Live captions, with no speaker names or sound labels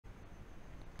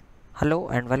Hello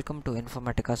and welcome to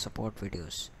Informatica support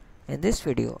videos. In this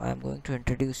video, I am going to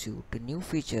introduce you to new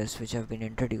features which have been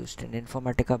introduced in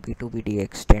Informatica B2B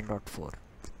DX 10.4.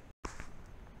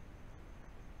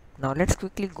 Now let's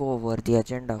quickly go over the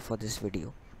agenda for this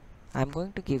video. I am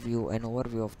going to give you an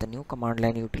overview of the new command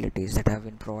line utilities that have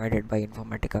been provided by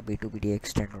Informatica B2B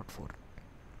DX 10.4.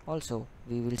 Also,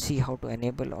 we will see how to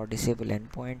enable or disable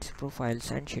endpoints, profiles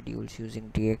and schedules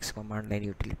using DX command line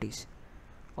utilities.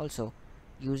 Also,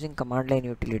 using command line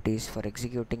utilities for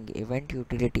executing event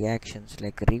utility actions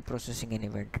like reprocessing an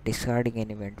event, discarding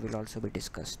an event will also be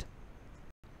discussed.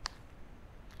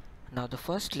 Now the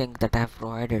first link that I have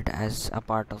provided as a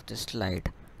part of this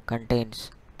slide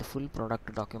contains the full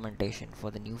product documentation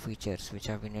for the new features which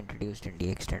have been introduced in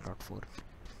DX 10.4.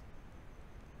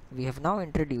 We have now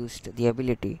introduced the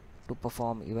ability to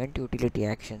perform event utility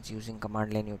actions using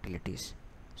command line utilities.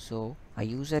 So, a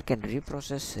user can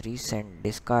reprocess, resend,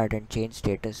 discard and change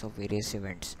status of various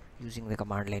events using the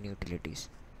command line utilities.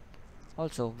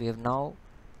 Also, we have now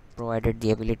provided the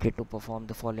ability to perform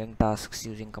the following tasks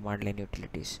using command line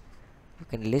utilities. You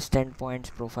can list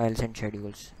endpoints, profiles and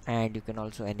schedules, and you can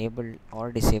also enable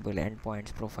or disable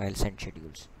endpoints, profiles and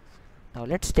schedules. Now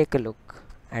let's take a look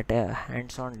at a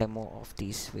hands-on demo of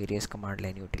these various command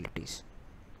line utilities.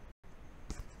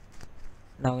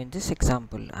 Now in this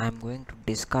example, I am going to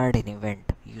discard an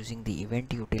event using the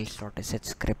event-utils.sh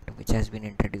script which has been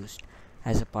introduced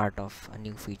as a part of a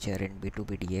new feature in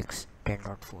B2B DX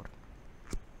 10.4.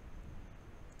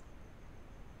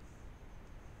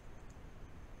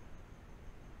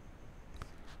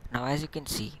 Now as you can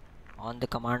see on the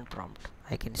command prompt,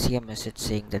 I can see a message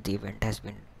saying that the event has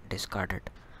been discarded.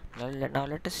 Now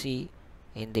let us see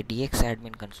in the DX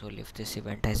admin console if this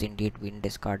event has indeed been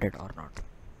discarded or not.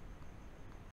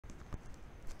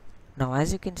 Now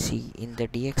as you can see in the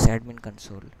DX admin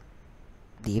console,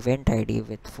 the event ID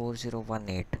with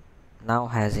 4018 now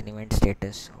has an event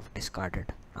status of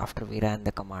discarded after we ran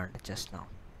the command just now.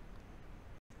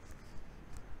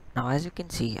 Now as you can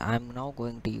see, I am now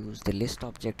going to use the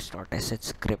listObjects.sh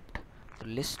script to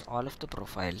list all of the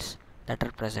profiles that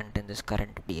are present in this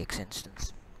current DX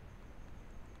instance.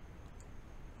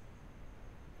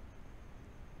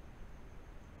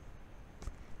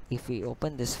 If we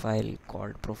open this file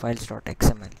called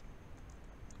profiles.xml,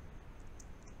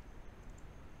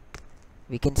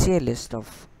 we can see a list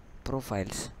of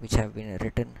profiles which have been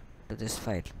written to this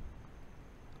file.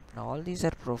 Now all these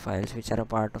are profiles which are a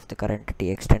part of the current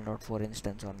DX 10.4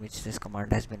 instance on which this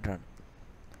command has been run.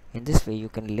 In this way you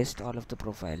can list all of the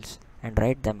profiles and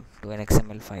write them to an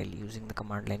XML file using the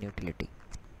command line utility.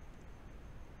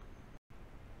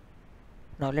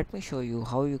 Now let me show you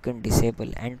how you can disable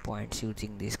endpoints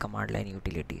using these command line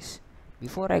utilities.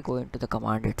 Before I go into the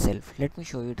command itself, let me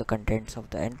show you the contents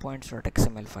of the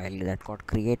endpoints.xml file that got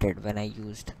created when I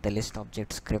used the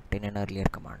listObject script in an earlier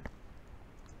command.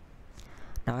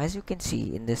 Now as you can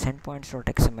see in this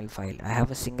endpoints.xml file, I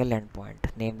have a single endpoint,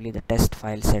 namely the test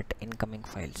file set incoming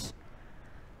files,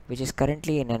 which is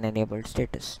currently in an enabled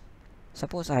status.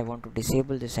 Suppose I want to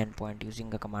disable this endpoint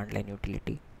using a command line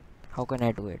utility. How can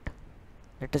I do it?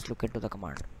 Let us look into the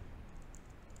command.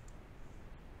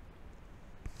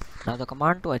 Now the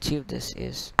command to achieve this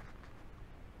is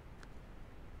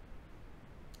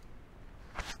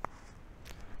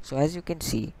so as you can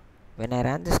see, when I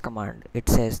ran this command, it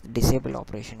says disable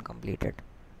operation completed.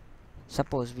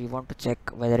 Suppose we want to check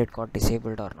whether it got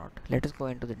disabled or not. Let us go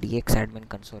into the DX admin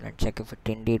console and check if it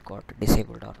indeed got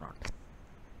disabled or not.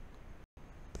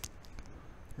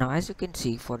 Now as you can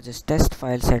see, for this test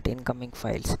file set incoming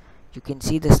files, you can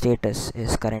see the status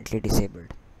is currently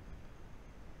disabled.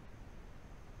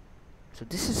 So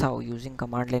this is how using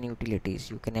command line utilities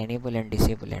you can enable and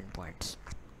disable endpoints.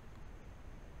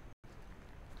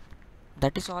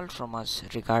 That is all from us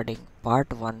regarding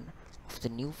part 1 of the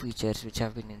new features which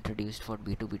have been introduced for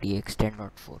B2B DX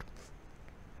 10.4.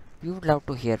 We would love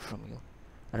to hear from you.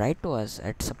 Write to us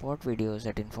at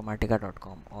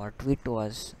supportvideos@informatica.com or tweet to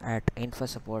us at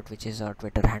infosupport, which is our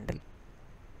Twitter handle.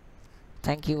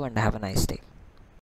 Thank you and have a nice day.